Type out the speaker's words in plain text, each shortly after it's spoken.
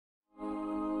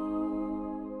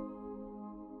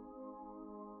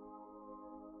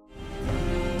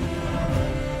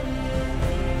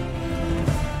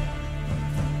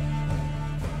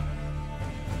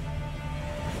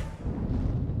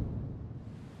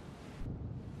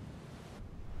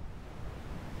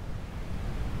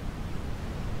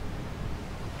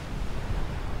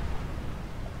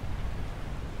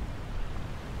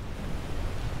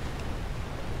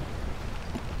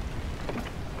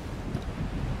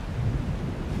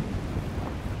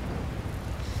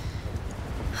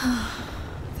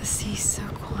sea's so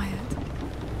quiet.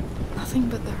 Nothing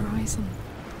but the horizon.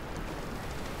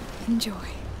 Enjoy.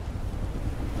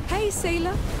 Hey,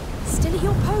 sailor. Still at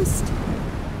your post.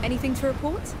 Anything to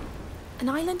report? An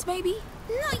island, maybe?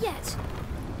 Not yet.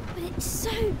 But it's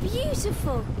so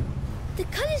beautiful. The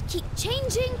colours keep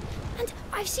changing, and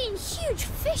I've seen huge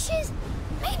fishes,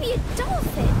 maybe a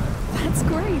dolphin. That's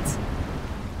great.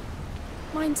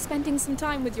 Mind spending some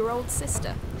time with your old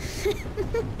sister?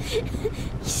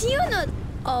 You're not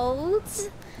old.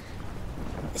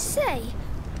 Say,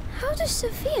 how does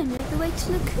Sophia know the way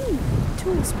to Lacuna?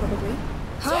 Tools, probably.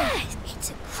 Yes,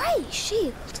 it's a great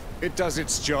shield. It does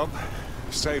its job.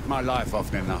 Saved my life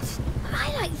often enough.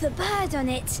 I like the bird on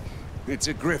it. It's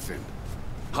a griffin.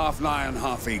 Half lion,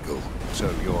 half eagle. So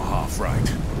you're half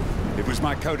right. It was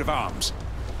my coat of arms.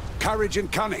 Courage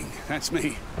and cunning, that's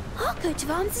me. Our coat of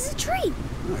arms is a tree.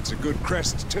 That's a good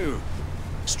crest, too.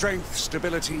 Strength,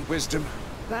 stability, wisdom.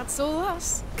 That's all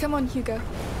us. Come on, Hugo.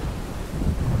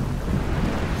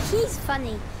 He's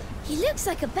funny. He looks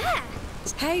like a bear.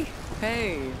 Hey.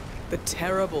 Hey, the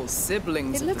terrible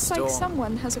siblings It of the looks storm. like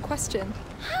someone has a question.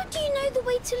 How do you know the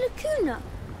way to Lacuna?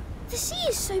 The sea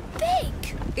is so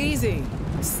big. Easy.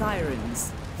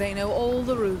 Sirens. They know all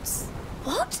the routes.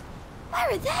 What? Where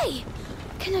are they?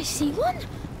 Can I see one?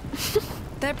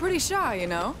 They're pretty shy, you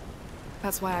know.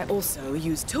 That's why I also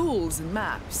use tools and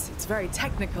maps. It's very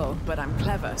technical, but I'm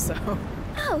clever, so...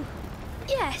 Oh,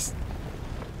 yes.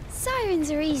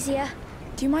 Sirens are easier.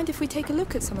 Do you mind if we take a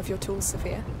look at some of your tools,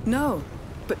 Sophia? No,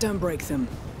 but don't break them,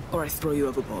 or I throw you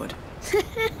overboard.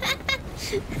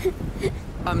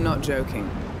 I'm not joking.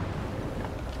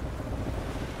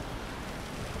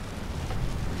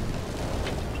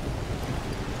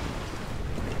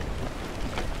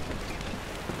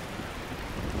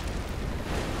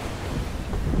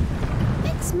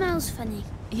 It smells funny.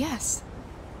 Yes.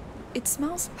 It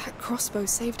smells like that crossbow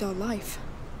saved our life.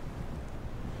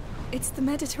 It's the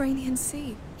Mediterranean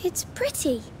Sea. It's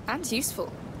pretty. And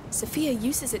useful. Sophia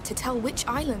uses it to tell which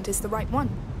island is the right one.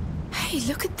 Hey,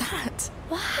 look at that!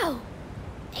 Wow.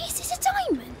 Is it a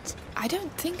diamond? I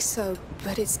don't think so,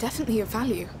 but it's definitely of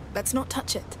value. Let's not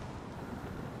touch it.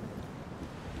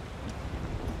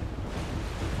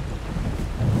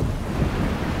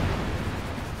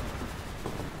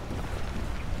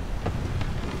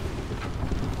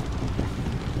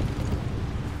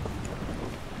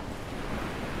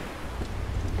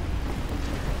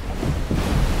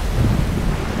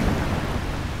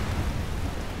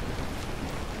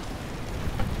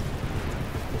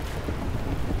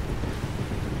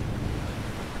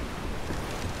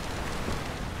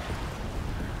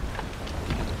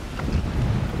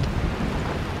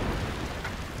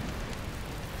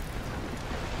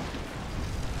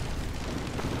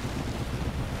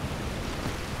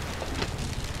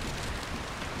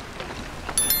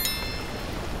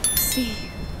 Sea.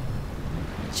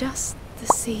 Just the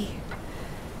sea.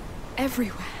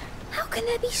 Everywhere. How can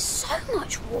there be so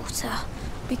much water?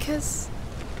 Because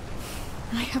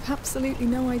I have absolutely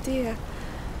no idea.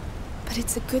 But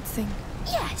it's a good thing.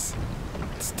 Yes.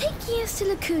 It's taking us to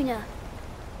Lacuna.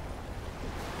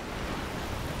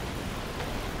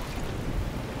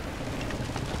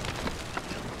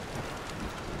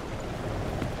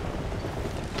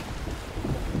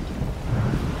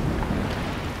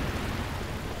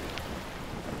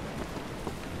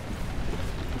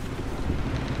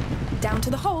 Down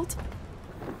to the hold.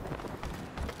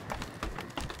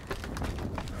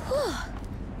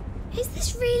 Is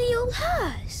this really all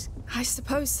hers? I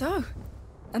suppose so.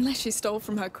 Unless she stole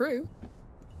from her crew.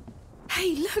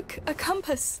 Hey, look, a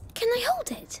compass. Can I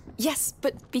hold it? Yes,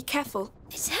 but be careful.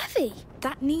 It's heavy.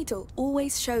 That needle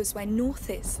always shows where north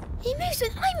is. It moves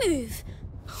when I move.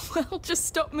 Well, just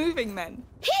stop moving then.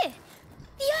 Here.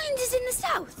 The island is in the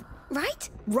south, right?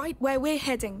 Right where we're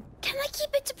heading. Can I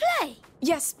keep it to play?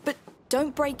 Yes, but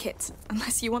don't break it,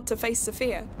 unless you want to face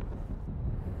Sophia.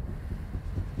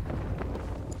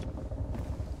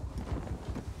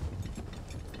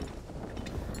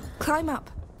 Climb up.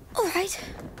 All right.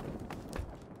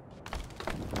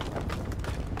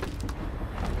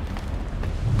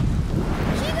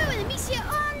 Hugo and Amicia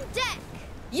on deck.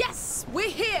 Yes, we're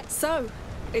here. So,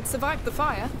 it survived the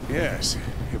fire. Yes,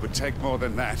 it would take more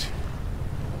than that.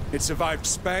 It survived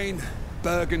Spain,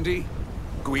 Burgundy,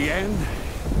 Guyenne.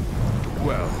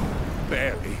 Well,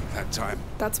 barely that time.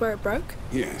 That's where it broke?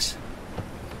 Yes.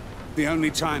 The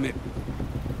only time it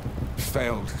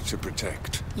failed to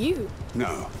protect. You?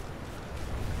 No.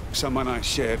 Someone I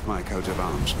shared my coat of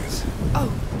arms with.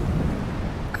 Oh.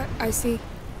 I see.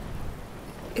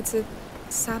 It's a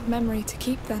sad memory to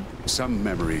keep then. Some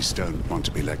memories don't want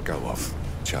to be let go of,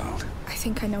 child. I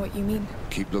think I know what you mean.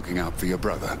 Keep looking out for your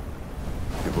brother.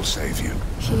 It will save you.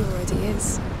 He already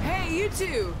is. Hey, you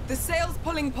two! The sail's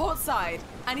pulling port side.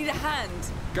 I need a hand.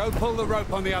 Go pull the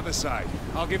rope on the other side.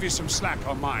 I'll give you some slack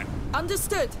on mine.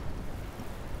 Understood.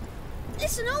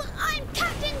 Listen all, I'm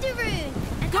Captain Daroon,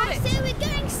 and Got I it. say we're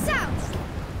going south.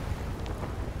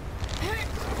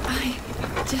 I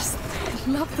just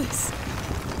love this.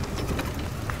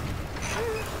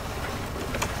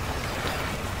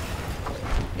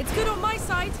 It's good on my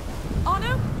side.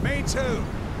 Anna? Me too.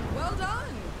 Well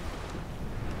done.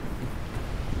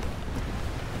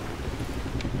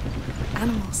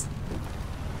 Animals.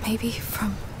 Maybe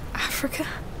from Africa?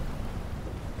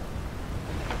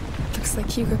 Looks like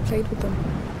Hugo played with them.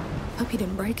 Hope he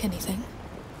didn't break anything.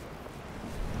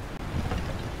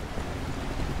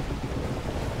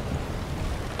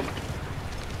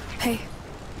 Hey.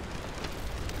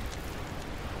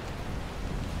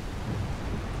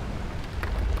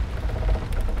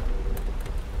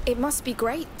 It must be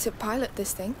great to pilot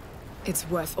this thing. It's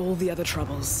worth all the other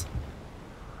troubles.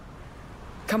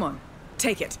 Come on,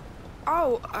 take it.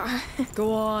 Oh,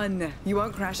 Go on. You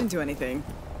won't crash into anything.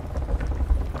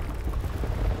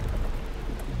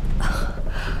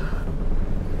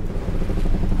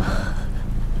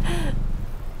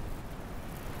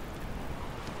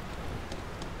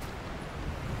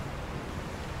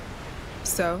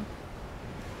 So?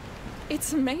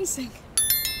 it's amazing.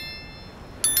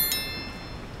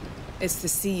 It's the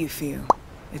sea you feel.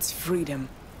 It's freedom.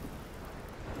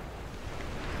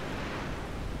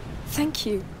 Thank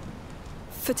you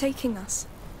for taking us.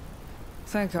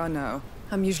 Thank God, no.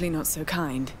 I'm usually not so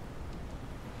kind.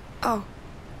 Oh,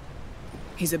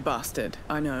 He's a bastard,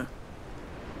 I know.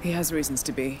 He has reasons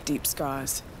to be, deep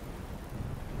scars.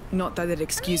 Not that it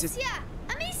excuses... Amicia!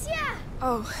 Amicia!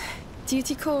 oh,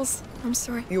 duty calls. I'm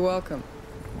sorry. You're welcome.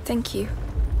 Thank you.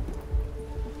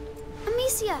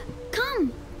 Amicia,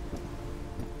 come!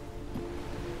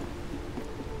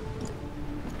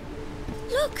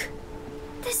 Look!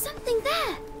 There's something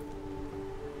there!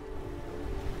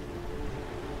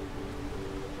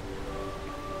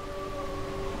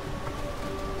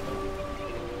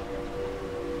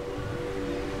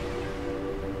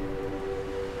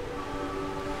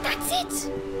 That's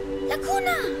it!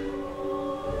 Lacuna!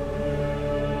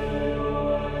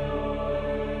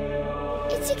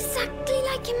 It's exactly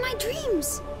like in my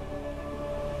dreams.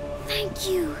 Thank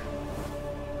you.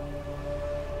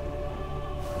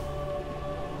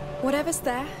 Whatever's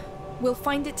there, we'll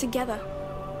find it together.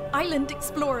 Island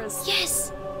explorers.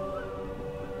 Yes!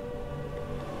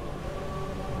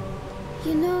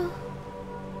 You know,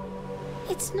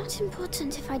 it's not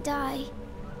important if I die.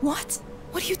 What?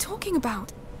 What are you talking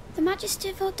about? The Magister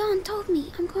Vaudan told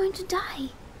me I'm going to die.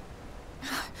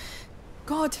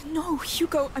 God, no,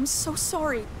 Hugo, I'm so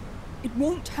sorry. It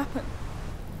won't happen.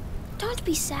 Don't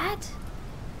be sad.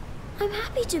 I'm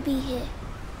happy to be here.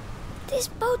 This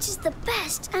boat is the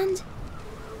best, and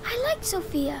I like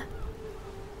Sophia.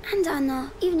 And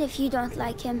Anna, even if you don't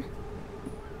like him.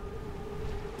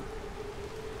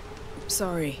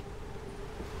 Sorry.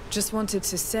 Just wanted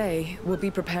to say, we'll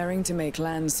be preparing to make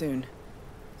land soon.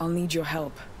 I'll need your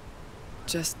help.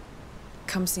 Just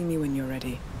come see me when you're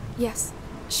ready. Yes,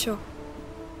 sure.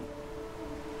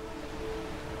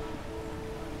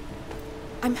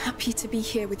 I'm happy to be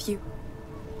here with you.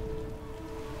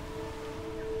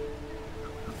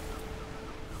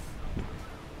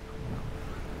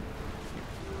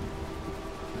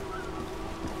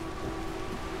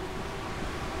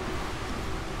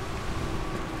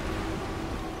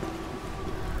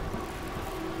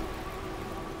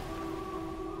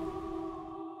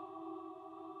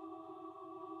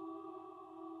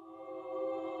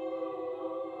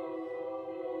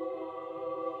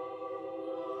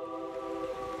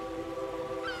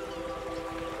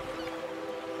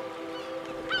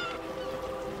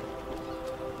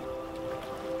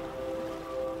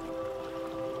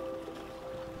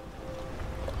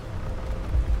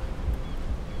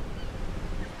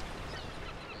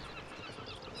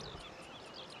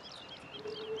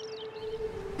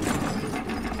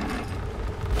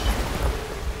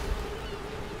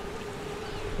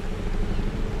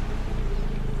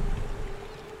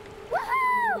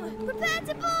 Woohoo! Prepare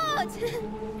to board!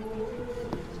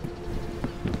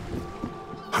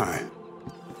 Hi.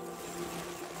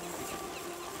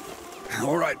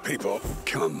 All right, people,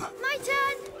 come. My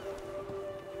turn!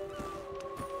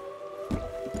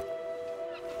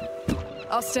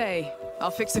 I'll stay. I'll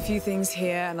fix a few things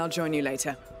here and I'll join you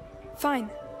later. Fine.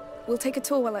 We'll take a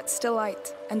tour while it's still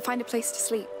light and find a place to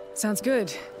sleep. Sounds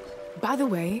good. By the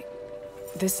way,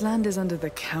 this land is under the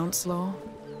Count's law.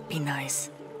 Be nice.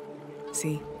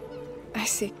 See? I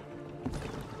see.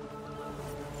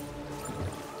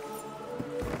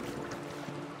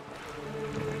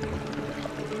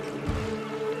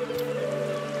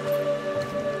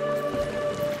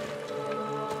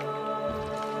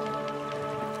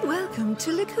 Welcome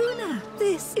to Lacuna.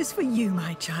 This is for you,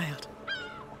 my child.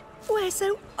 We're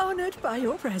so honored by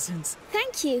your presence.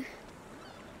 Thank you.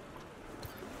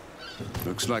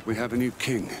 Looks like we have a new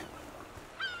king.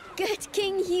 Good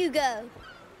King Hugo.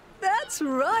 That's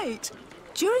right.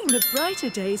 During the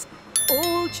brighter days,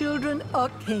 all children are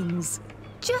kings.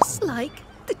 Just like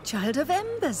the Child of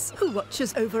Embers who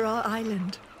watches over our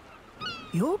island.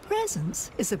 Your presence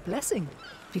is a blessing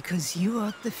because you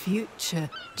are the future,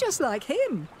 just like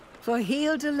him. For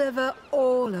he'll deliver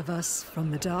all of us from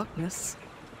the darkness.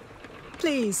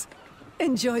 Please,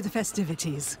 enjoy the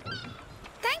festivities.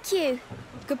 Thank you.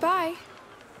 Goodbye.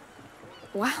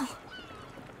 Wow.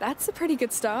 That's a pretty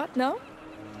good start, no?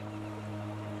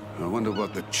 I wonder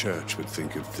what the church would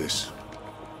think of this.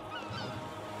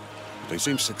 They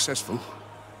seem successful.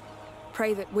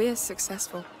 Pray that we're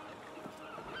successful.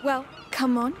 Well,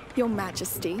 come on, Your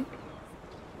Majesty.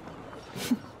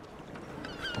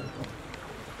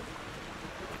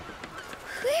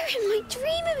 We're in my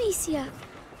dream, Amicia.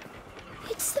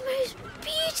 It's the most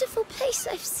beautiful place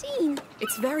I've seen.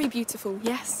 It's very beautiful,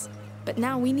 yes. But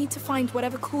now we need to find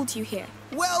whatever called you here.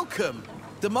 Welcome!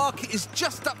 The market is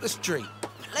just up the street.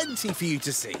 Plenty for you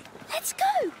to see. Let's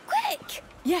go, quick!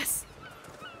 Yes.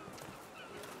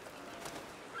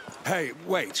 Hey,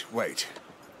 wait.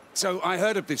 So I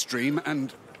heard of this dream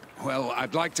and, well,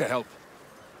 I'd like to help.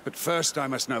 But first I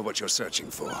must know what you're searching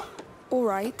for. All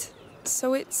right.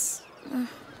 So it's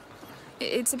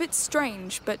a bit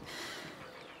strange, but...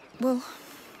 Well,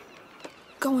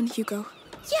 go on, Hugo.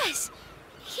 Yes!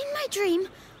 In my dream,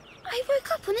 I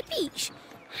woke up on a beach,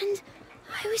 and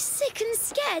I was sick and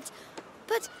scared.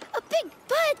 But a big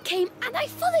bird came, and I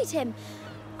followed him.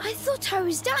 I thought I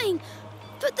was dying,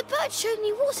 but the bird showed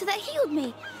me water that healed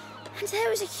me. And there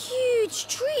was a huge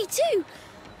tree, too.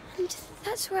 And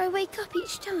that's where I wake up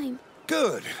each time.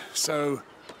 Good. So,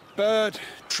 bird,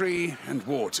 tree, and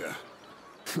water.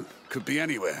 Could be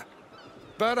anywhere.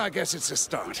 But I guess it's a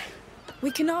start.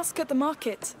 We can ask at the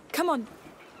market. Come on.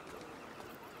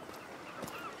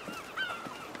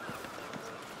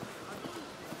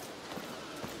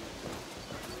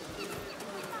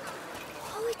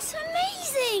 Oh, it's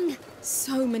amazing!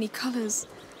 So many colors.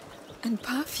 And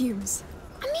perfumes.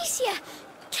 Amicia,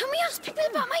 can we ask people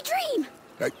about my dream?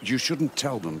 You shouldn't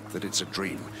tell them that it's a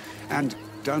dream. And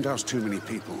don't ask too many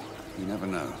people. You never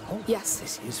know. Yes.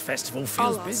 This year's festival I'll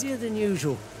feels ask. busier than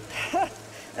usual.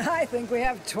 I think we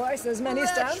have twice as many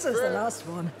stands as the last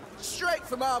one. Straight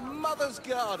from our mother's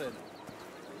garden.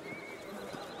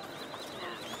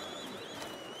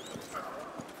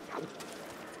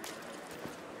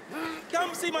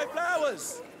 Come see my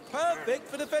flowers! Perfect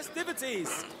for the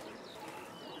festivities!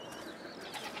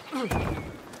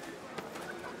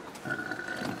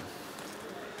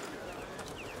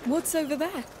 What's over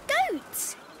there?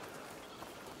 Goats!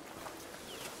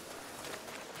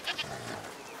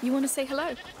 You want to say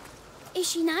hello? Is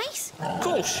she nice? Of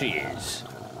course she is.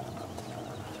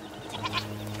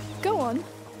 Go on.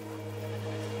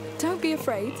 Don't be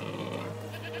afraid.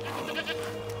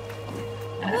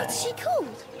 What's she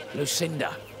called?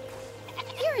 Lucinda.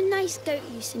 You're a nice goat,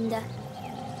 Lucinda.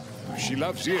 She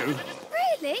loves you.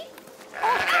 Really?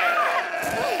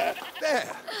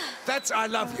 There. That's I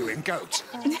love you in goat.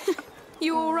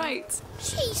 You all right?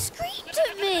 She screamed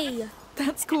at me.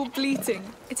 That's called bleating.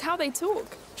 It's how they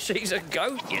talk. She's a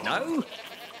goat, you know.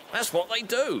 That's what they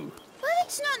do. Well,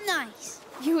 it's not nice.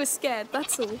 You were scared,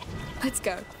 that's all. Let's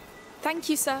go. Thank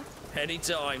you, sir.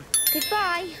 Anytime.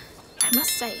 Goodbye. I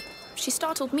must say, she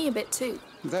startled me a bit too.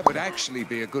 That would actually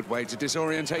be a good way to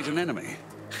disorientate an enemy.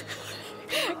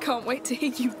 Can't wait to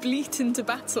hear you bleat into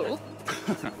battle.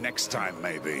 Next time,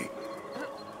 maybe.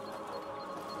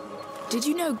 Did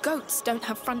you know goats don't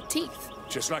have front teeth?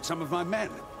 Just like some of my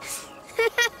men.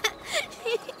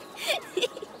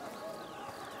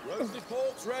 Roasted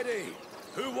pork's ready.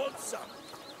 Who wants some?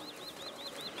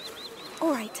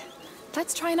 All right,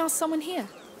 let's try and ask someone here.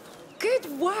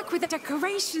 Good work with the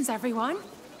decorations, everyone.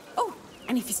 Oh,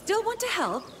 and if you still want to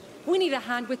help, we need a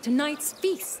hand with tonight's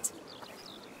feast.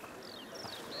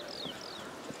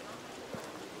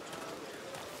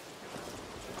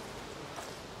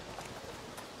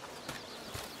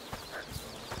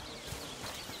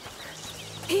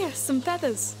 Here, some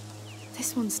feathers.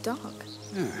 This one's dark.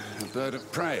 A bird of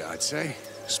prey, I'd say.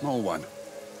 Small one.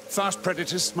 Fast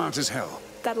predators, smart as hell.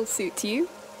 That'll suit you.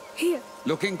 Here.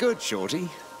 Looking good, Shorty.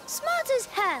 Smart as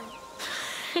hell.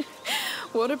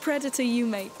 What a predator you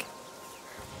make.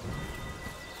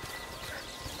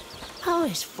 Oh,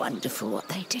 it's wonderful what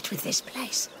they did with this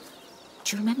place.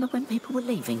 Do you remember when people were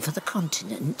leaving for the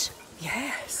continent?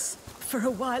 Yes. For a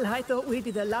while I thought we'd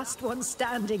be the last ones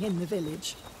standing in the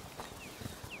village.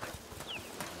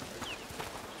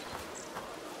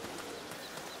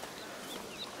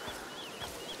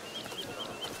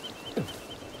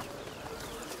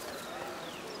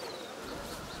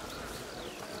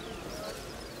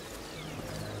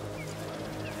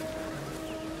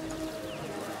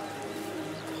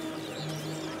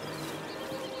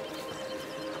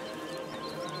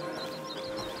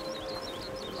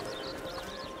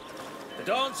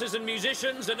 Dancers and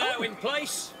musicians are now in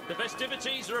place. The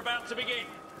festivities are about to begin.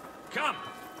 Come.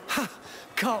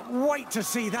 Can't wait to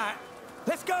see that.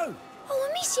 Let's go. Oh,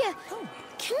 Amicia,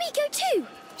 can we go too?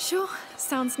 Sure,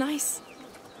 sounds nice.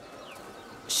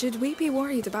 Should we be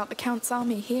worried about the Count's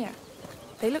army here?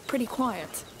 They look pretty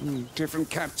quiet. Different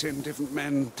captain, different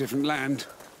men, different land.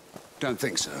 Don't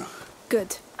think so.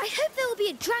 Good. I hope there will be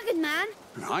a dragon man.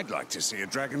 I'd like to see a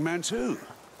dragon man too.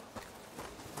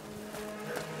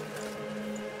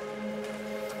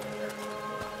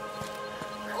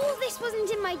 All this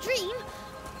wasn't in my dream,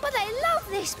 but I love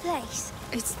this place.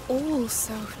 It's all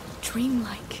so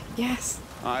dreamlike, yes.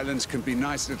 Islands can be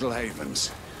nice little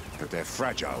havens, but they're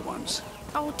fragile ones.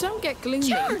 Oh, don't get gloomy.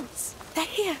 Chance! They're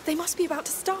here. They must be about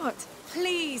to start.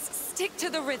 Please, stick to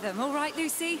the rhythm, all right,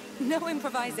 Lucy? No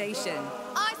improvisation.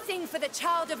 I sing for the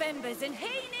Child of Embers, and he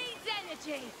needs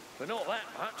energy. But not that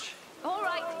much. All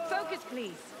right, focus,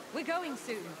 please. We're going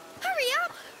soon. Hurry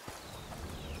up!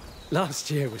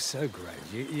 Last year was so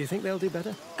great. You think they'll do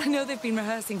better? I know they've been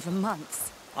rehearsing for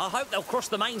months. I hope they'll cross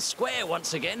the main square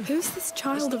once again. Who's this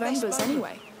Child of Embers,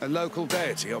 anyway? A local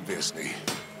deity, obviously.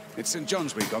 It's St.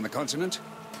 John's Week on the continent,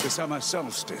 the summer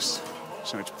solstice.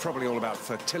 So it's probably all about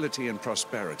fertility and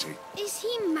prosperity. Is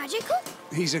he magical?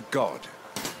 He's a god.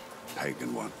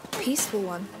 Pagan one. Peaceful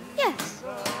one. Yes.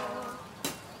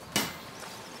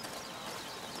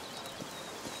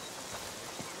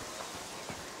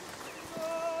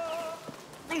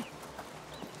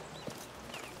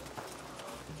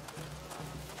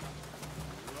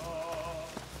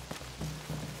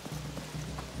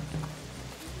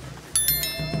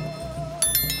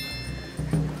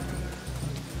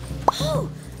 Oh,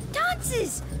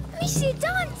 dancers! Amicia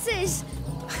dances!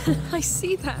 I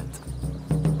see that.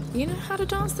 You know how to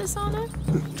dance this, Anna?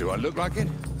 Do I look like it?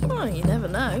 Well, you never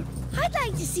know. I'd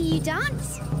like to see you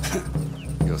dance.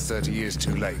 You're 30 years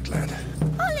too late, lad.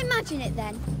 I'll imagine it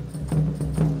then.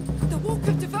 The walk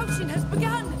of devotion has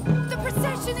begun. The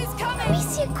procession is coming.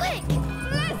 Amicia, quick!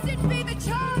 Blessed be the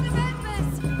Child of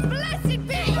Embers. Blessed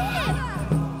be the Mother.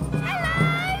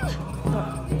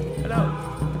 Hello!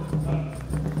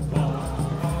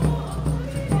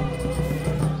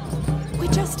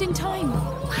 We're just in time.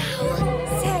 Wow!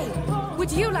 Say,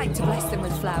 would you like to bless them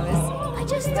with flowers? I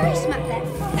just throw smack them.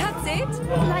 That's it?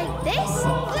 Like this?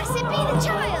 Blessed be the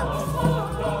child!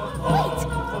 Wait!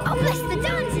 I'll bless the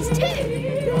dancers too!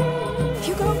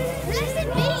 You go. Blessed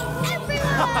be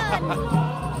everyone!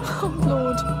 Oh,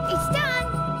 Lord. It's done!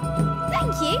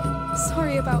 Thank you!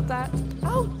 Sorry about that.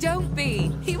 Oh, don't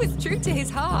be. He was true to his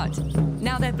heart.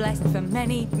 Now they're blessed for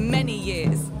many, many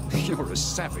years. You're a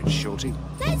savage, Shorty.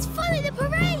 Let's follow the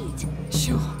parade!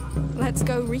 Sure. Let's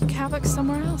go wreak havoc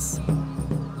somewhere else.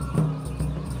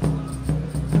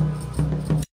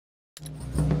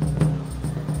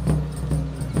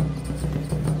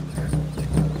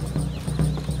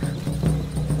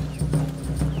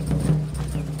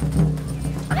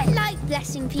 I like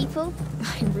blessing people.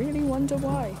 I really wonder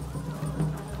why.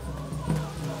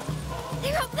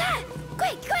 They're up there!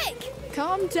 Quick, quick!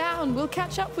 Calm down. We'll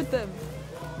catch up with them.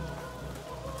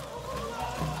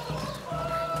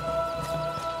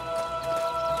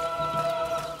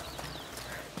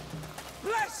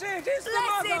 Blessed is the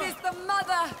Blessed mother! is the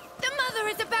Mother. The Mother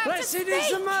is about Blessed to speak.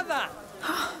 is the mother!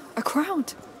 A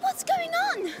crowd. What's going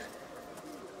on?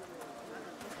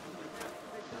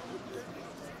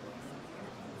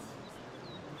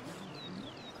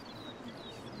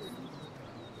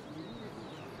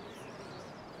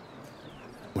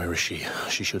 Where is she?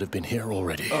 She should have been here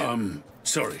already.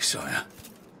 Sorry, sire.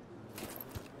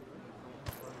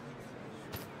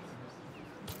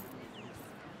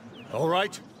 All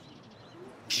right?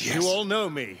 Yes. You all know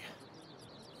me.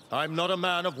 I'm not a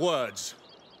man of words.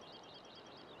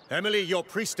 Emily, your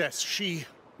priestess, she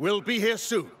will be here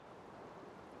soon.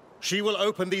 She will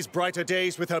open these brighter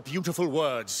days with her beautiful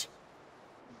words.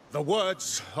 The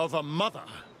words of a mother.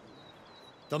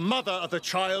 The mother of the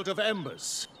Child of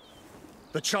Embers.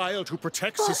 The child who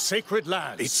protects his sacred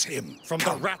land. It's him. From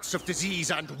the rats of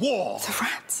disease and war. The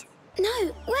rats.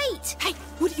 No, wait! Hey,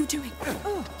 what are you doing?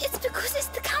 It's because it's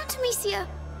the Count, Amicia.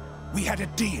 We had a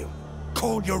deal.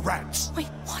 Call your rats. Wait,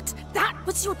 what? That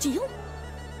was your deal?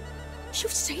 You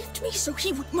saved me so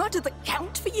he would murder the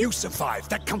Count for you? You survived.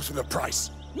 That comes with a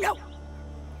price. No!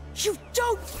 You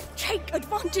don't take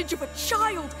advantage of a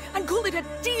child and call it a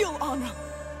deal, Anna!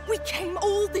 We came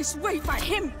all this way for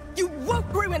him! You won't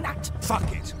ruin that!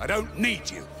 Fuck it. I don't need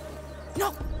you.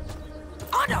 No!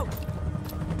 Anna!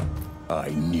 I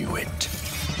knew it.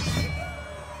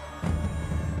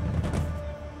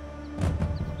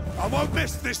 I won't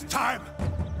miss this time.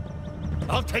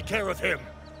 I'll take care of him.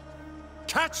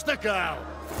 Catch the girl!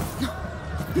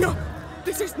 No!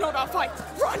 This is not our fight!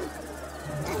 Run!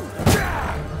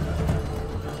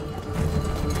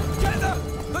 Get them!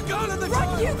 The girl and the Run,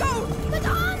 child! Hugo! But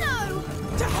Arno!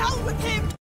 To hell with him!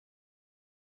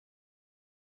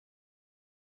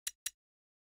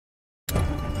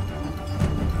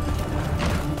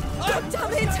 God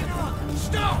damn it!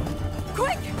 Stop!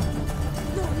 Quick!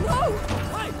 No, no!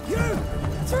 Hey, you!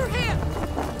 Through here!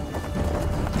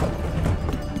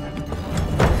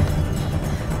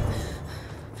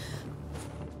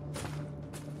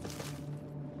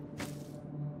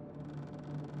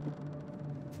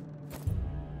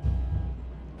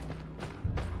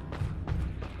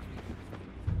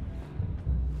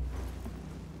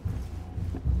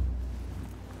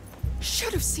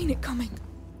 Should have seen it coming.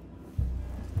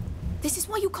 This is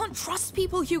why you can't trust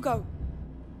people, Hugo.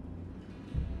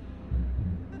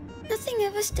 Nothing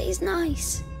ever stays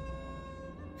nice.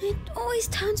 It always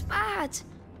turns bad.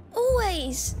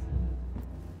 Always.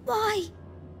 Why?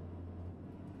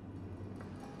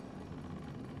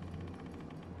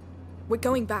 We're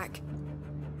going back.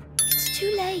 It's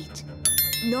too late.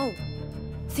 No.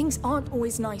 Things aren't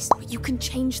always nice, but you can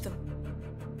change them.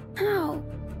 How?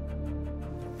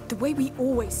 The way we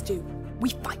always do. We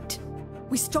fight.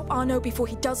 We stop Arno before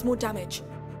he does more damage.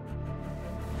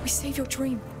 We save your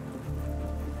dream.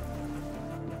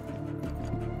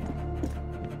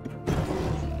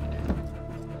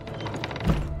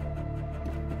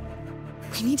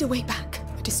 We need a way back.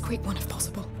 A discreet one if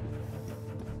possible.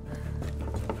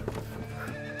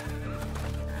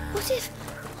 What if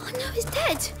Arno is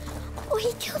dead? Or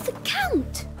he killed the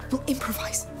Count? We'll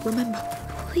improvise, remember.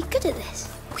 Are we good at this?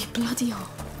 We bloody are.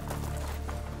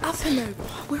 Up and over.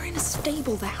 We're in a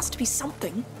stable. There has to be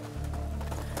something.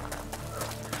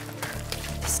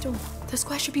 This door. The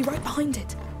square should be right behind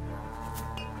it.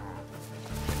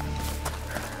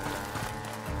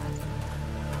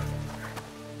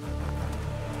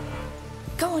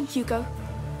 Go on, Hugo.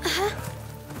 Uh-huh.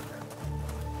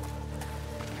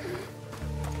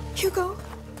 Hugo.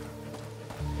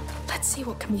 Let's see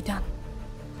what can be done.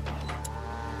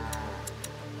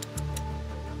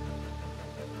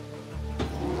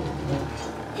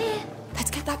 Here.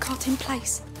 Let's get that cart in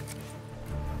place.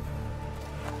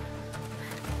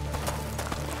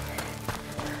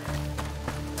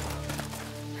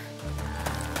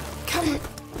 Come on.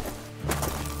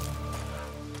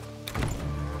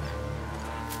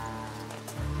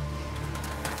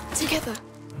 Together.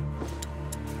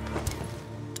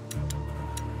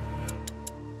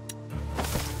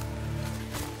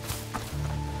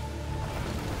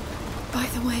 By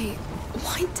the way,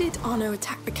 why did Arno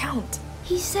attack the Count?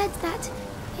 He said that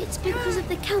it's because of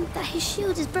the Count that his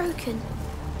shield is broken.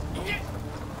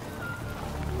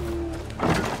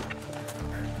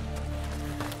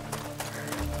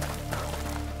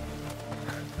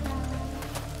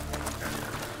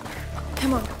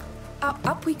 Come on.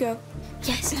 Up we go.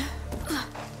 Yes.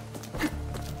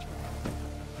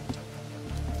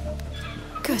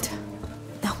 Good.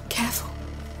 Now, careful.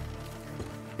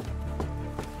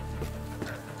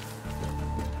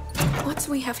 What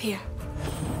do we have here?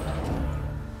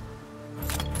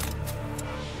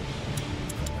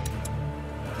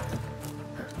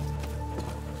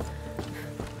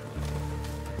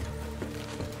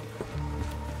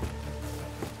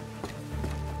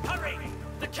 Hurry!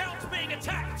 The Count's being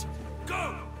attacked!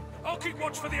 Go! I'll keep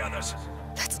watch for the others.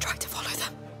 Let's try to follow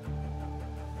them.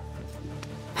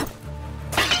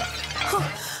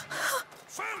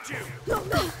 Found you! No,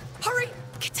 no! Hurry!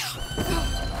 Get down!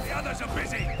 The others are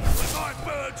busy. With my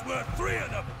birds were 3 of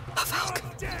them. A falcon.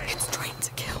 It's trained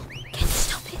to kill. Can you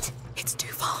stop it? It's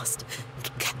too fast.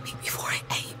 It'll get me before I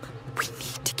aim. We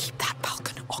need to keep that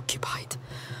falcon occupied.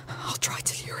 I'll try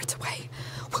to lure it away.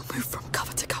 We'll move from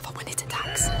cover to cover when it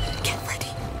attacks. Get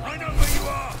ready. I know where you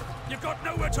are. You've got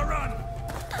nowhere to run.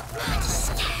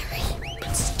 That's scary.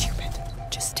 But stupid.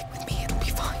 Just stick with me. It'll be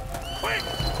fine. Quick!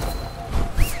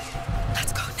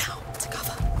 Let's go now. To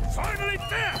cover. Finally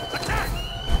there! Attack!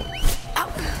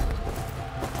 Out!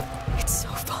 It's so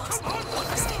fast. Come on, What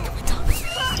let's mistake go. have we done?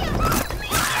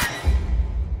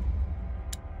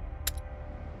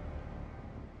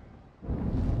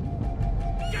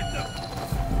 Get them!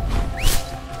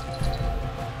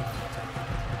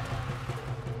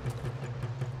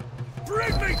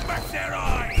 Bring me back their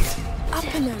eyes!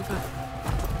 Up and over.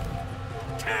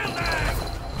 Kill them!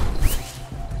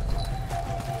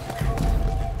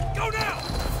 Go now!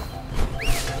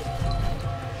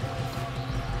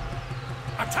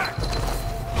 Attack!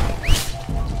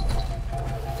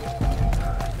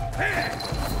 Here!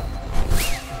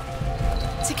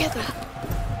 Together.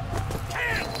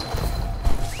 Kill!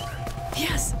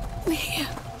 Yes, we're here.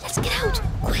 Let's get out.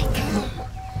 Quick.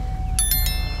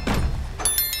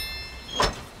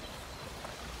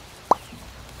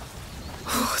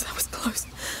 close,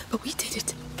 but we did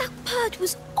it. That bird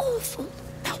was awful.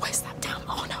 Now where's that damn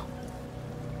Arno?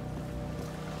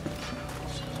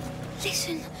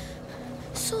 Listen.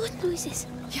 Sword noises.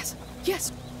 Yes,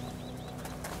 yes.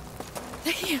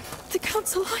 They're here. The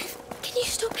Count's alive. Can you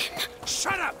stop him?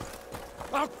 Shut up!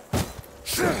 I'll...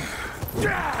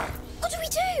 What do we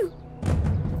do?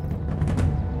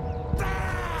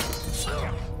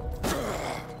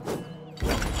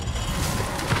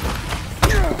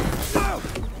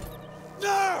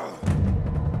 No!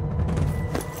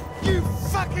 You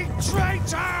fucking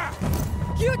traitor!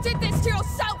 You did this to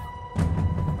yourself!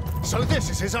 So this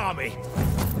is his army?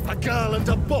 A girl and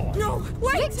a boy? No,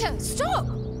 wait! Victor, stop!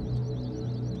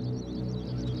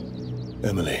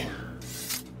 Emily.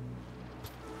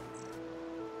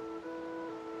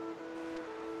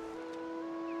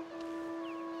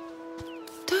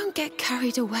 Don't get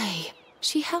carried away.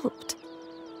 She helped.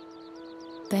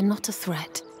 They're not a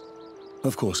threat.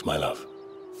 Of course, my love.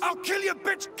 I'll kill you,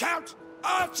 bitch, Count!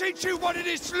 I'll teach you what it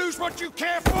is to lose what you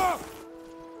care for!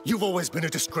 You've always been a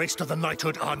disgrace to the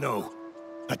knighthood, Arnaud.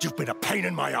 But you've been a pain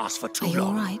in my ass for too long. Are you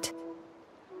all right?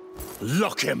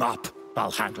 Lock him up.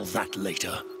 I'll handle that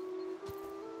later.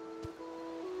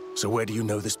 So where do you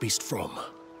know this beast from?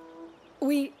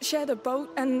 We shared a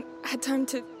boat and had time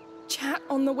to chat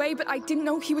on the way, but I didn't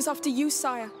know he was after you,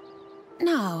 sire.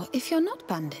 Now, if you're not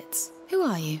bandits, who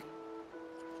are you?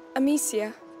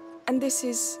 Amicia. And this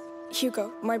is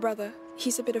Hugo, my brother.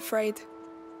 He's a bit afraid.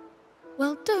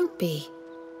 Well, don't be.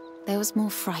 There was more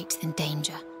fright than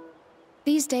danger.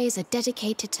 These days are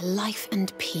dedicated to life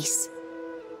and peace.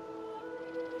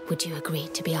 Would you agree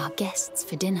to be our guests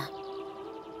for dinner?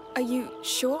 Are you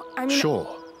sure? I mean... Sure.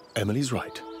 Emily's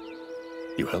right.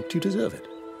 You helped, you deserve it.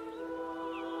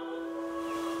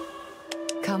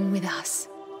 Come with us.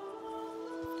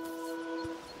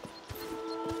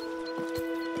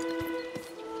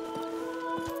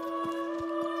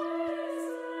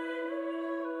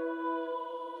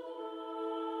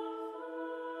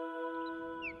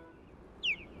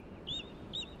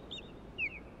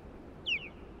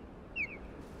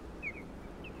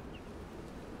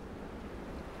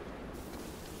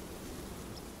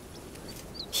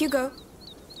 Hugo,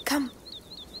 come.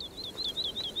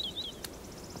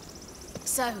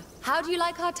 So, how do you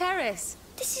like our terrace?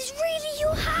 This is really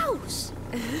your house.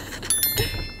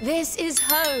 This is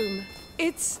home.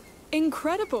 It's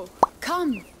incredible.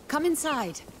 Come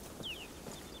inside.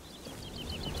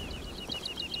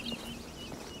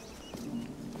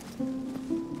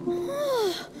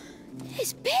 Oh,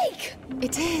 it's big.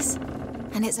 It is.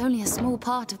 And it's only a small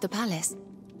part of the palace.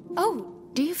 Oh,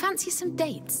 do you fancy some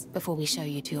dates before we show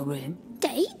you to your room?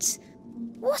 Dates?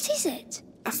 What is it?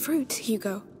 A fruit,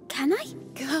 Hugo. Can I?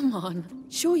 Come on.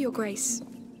 Sure, Your Grace.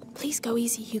 Please go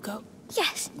easy, Hugo.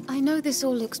 Yes. I know this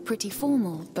all looks pretty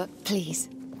formal, but please.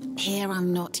 Here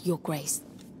I'm not Your Grace.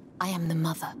 I am the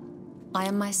mother. I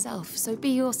am myself, so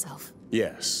be yourself.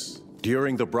 Yes.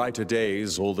 During the brighter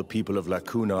days, all the people of La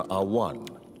Cuna are one,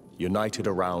 united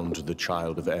around the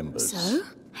Child of Embers. So?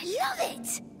 I love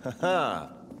it! Haha!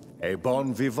 A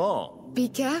bon vivant. Be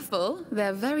careful,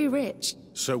 they're very rich.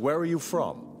 So where are you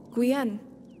from? Guyenne.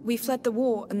 We fled the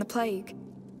war and the plague.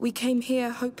 We came here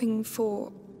hoping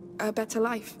for a better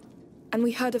life. And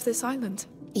we heard of this island.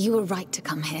 You were right to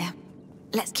come here.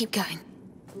 Let's keep going.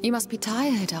 You must be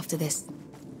tired after this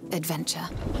adventure.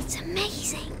 It's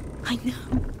amazing. I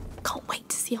know. Can't wait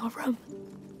to see our room.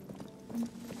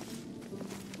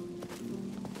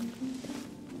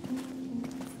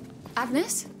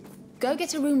 Agnes, go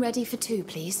get a room ready for two,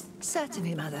 please.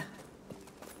 Certainly, Mother.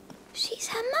 She's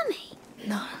her mummy.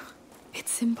 No,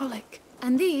 it's symbolic.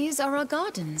 And these are our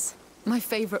gardens. My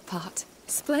favorite part.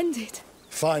 Splendid.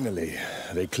 Finally,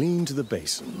 they cleaned the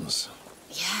basins.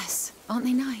 Yes, aren't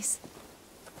they nice?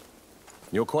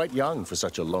 You're quite young for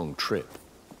such a long trip.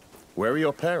 Where are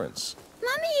your parents?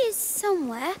 Mummy is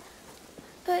somewhere,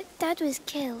 but Dad was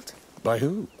killed. By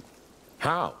who?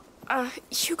 How?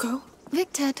 Hugo.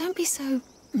 Victor, don't be so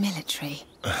military.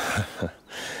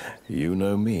 You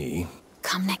know me.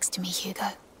 Come next to me, Hugo.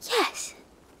 Yes.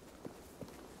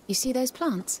 You see those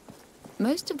plants?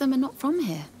 Most of them are not from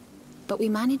here, but we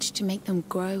managed to make them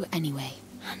grow anyway.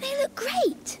 And they look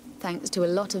great. Thanks to a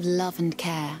lot of love and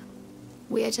care.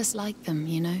 We are just like them,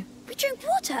 you know? We drink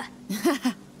water.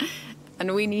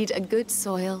 And we need a good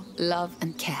soil, love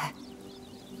and care.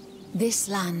 This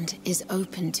land is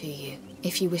open to you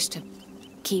if you wish to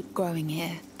keep growing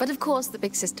here. But of course the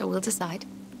big sister will decide.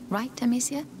 Right,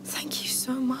 Amicia? Thank you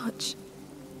so much.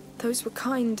 Those were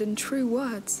kind and true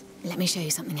words. Let me show you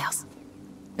something else.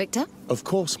 Victor? Of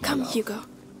course, my Come, love. Hugo.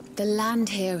 The land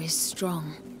here is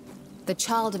strong. The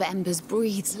Child of Embers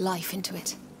breathes life into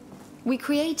it. We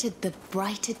created the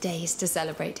brighter days to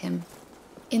celebrate him,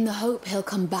 in the hope he'll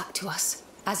come back to us,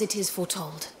 as it is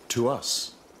foretold. To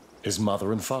us, his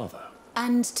mother and father.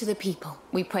 And to the people.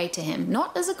 We pray to him,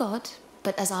 not as a god,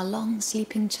 but as our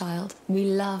long-sleeping child. We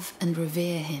love and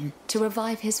revere him, to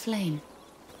revive his flame.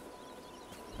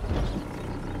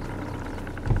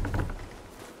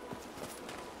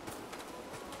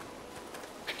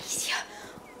 Amicia,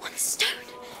 one stone.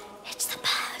 It's the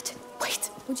bird.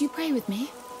 Wait, would you pray with me?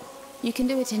 You can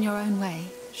do it in your own way.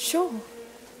 Sure.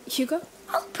 Hugo?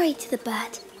 I'll pray to the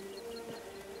bird.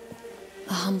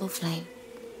 A humble flame,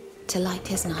 to light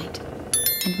his night.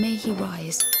 And may he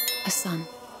rise, a sun,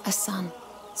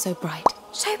 so bright.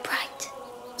 So bright.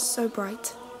 So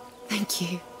bright. Thank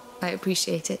you. I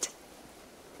appreciate it.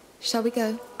 Shall we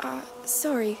go?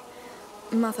 Sorry,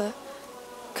 Mother.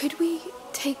 Could we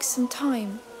take some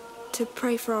time to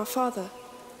pray for our father?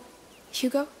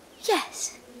 Hugo?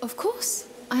 Yes. Of course.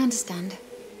 I understand.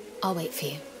 I'll wait for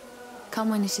you. Come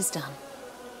when it is done.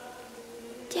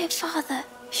 Dear Father.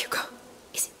 Hugo,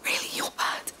 is it really your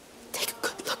bird? Take a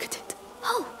good look at it.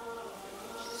 Oh,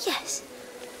 yes.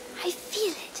 I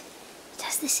feel it. It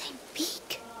has the same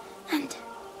beak. And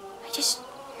I just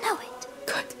know it.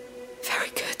 Good. Very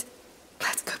good.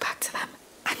 Let's go back to them.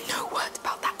 And no word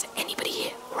about that to anybody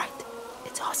here, right?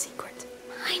 It's our secret.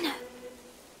 I know.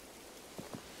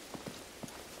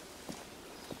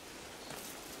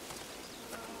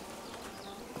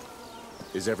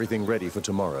 Is everything ready for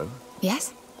tomorrow?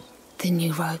 Yes. The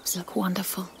new robes look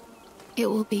wonderful. It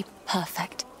will be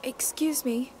perfect. Excuse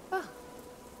me. Oh.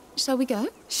 Shall we go?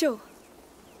 Sure.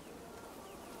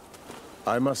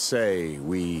 I must say,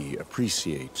 we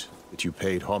appreciate that you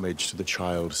paid homage to the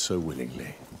child so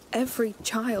willingly. Every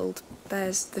child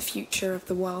bears the future of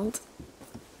the world.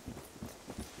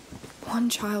 One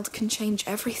child can change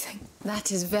everything. That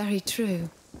is very true.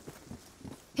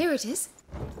 Here it is.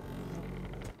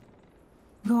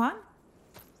 Go on.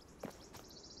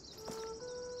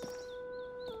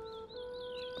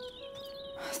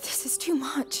 This is too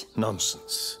much.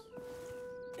 Nonsense.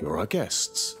 You're our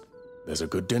guests. There's a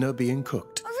good dinner being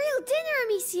cooked. A real dinner,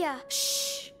 Amicia.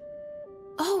 Shh.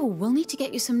 Oh, we'll need to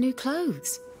get you some new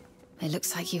clothes. It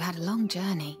looks like you had a long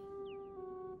journey.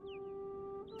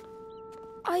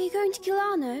 Are you going to kill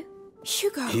Arno?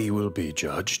 Hugo. He will be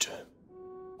judged.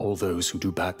 All those who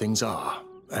do bad things are,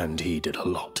 and he did a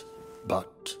lot.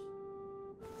 But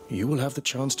you will have the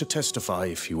chance to testify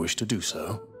if you wish to do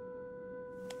so.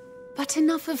 But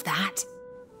enough of that.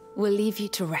 We'll leave you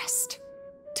to rest.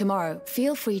 Tomorrow,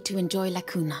 feel free to enjoy La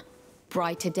Cuna.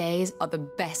 Brighter days are the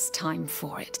best time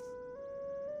for it.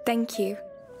 Thank you.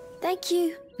 Thank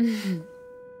you.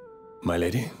 My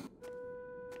lady?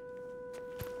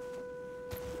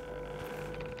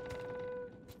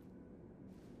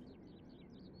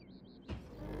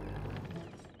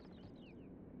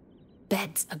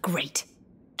 Beds are great.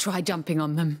 Try jumping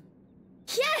on them.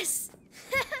 Yes!